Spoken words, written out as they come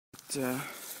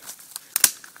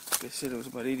like I said, it was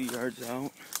about 80 yards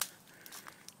out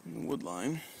in the wood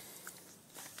line.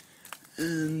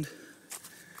 And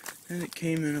then it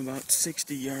came in about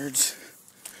 60 yards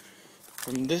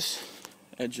from this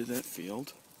edge of that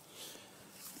field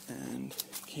and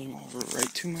came over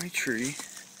right to my tree.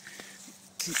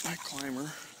 Keep my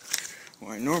climber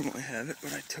where I normally have it,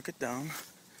 but I took it down.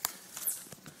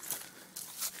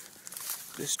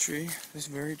 This tree, this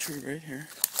very tree right here.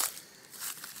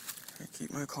 I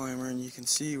keep my climber, and you can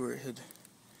see where it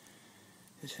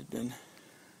had been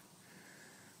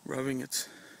rubbing its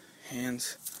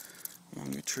hands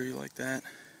along the tree like that,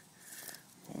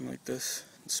 going like this,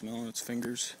 and smelling its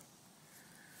fingers,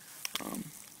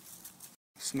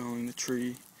 smelling the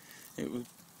tree. It would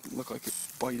look like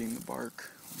it's biting the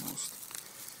bark almost.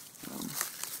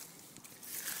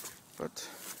 But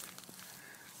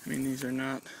I mean,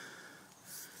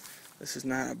 this is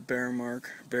not a bear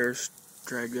mark. Bears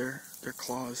drag their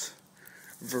claws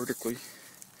vertically.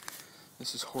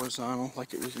 This is horizontal,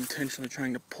 like it was intentionally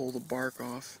trying to pull the bark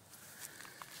off.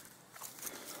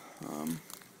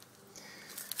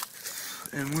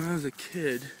 And when I was a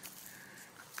kid,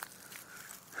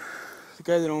 the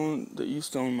guy that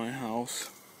used to own my house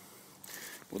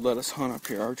would let us hunt up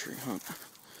here, archery hunt.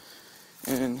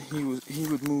 And he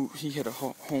would move. He had a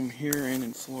home here and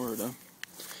in Florida,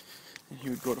 and he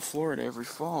would go to Florida every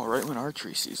fall, right when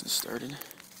archery season started.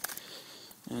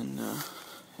 And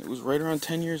it was right around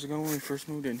 10 years ago when we first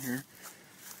moved in here.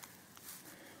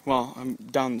 Well, I'm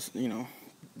down the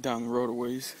road a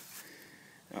ways.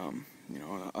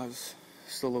 I was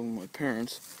still living with my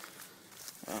parents.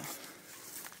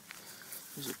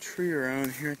 There's a tree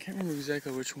around here. I can't remember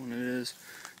exactly which one it is,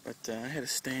 but I had a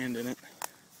stand in it.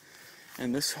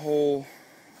 And this whole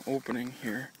opening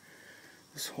here,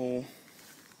 this whole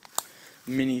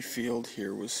mini field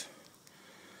here was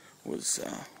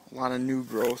a lot of new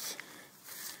growth,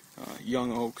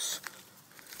 young oaks.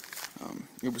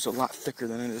 It was a lot thicker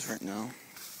than it is right now.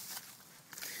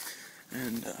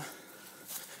 And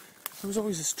there was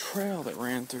always this trail that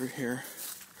ran through here.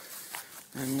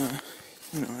 And,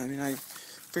 I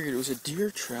figured it was a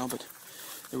deer trail, but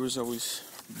there was always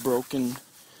broken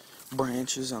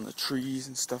branches on the trees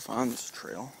and stuff on this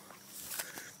trail.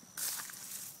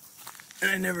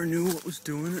 And I never knew what was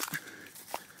doing it.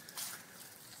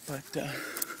 But,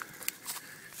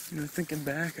 thinking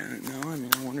back on it now, I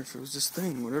wonder if it was this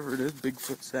thing, whatever it is,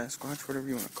 Bigfoot, Sasquatch, whatever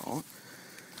you want to call it.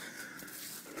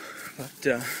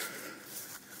 But,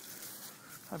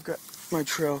 I've got my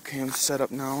trail cam set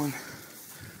up now in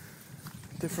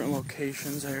different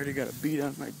locations. I already got a beat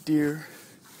on my deer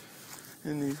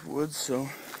in these woods, so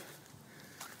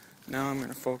now I'm going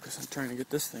to focus on trying to get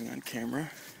this thing on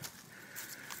camera.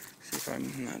 See if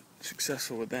I'm not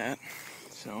successful with that.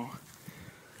 So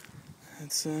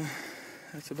that's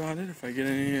about it. If I get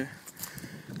any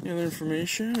other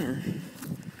information or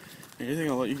anything,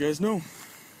 I'll let you guys know.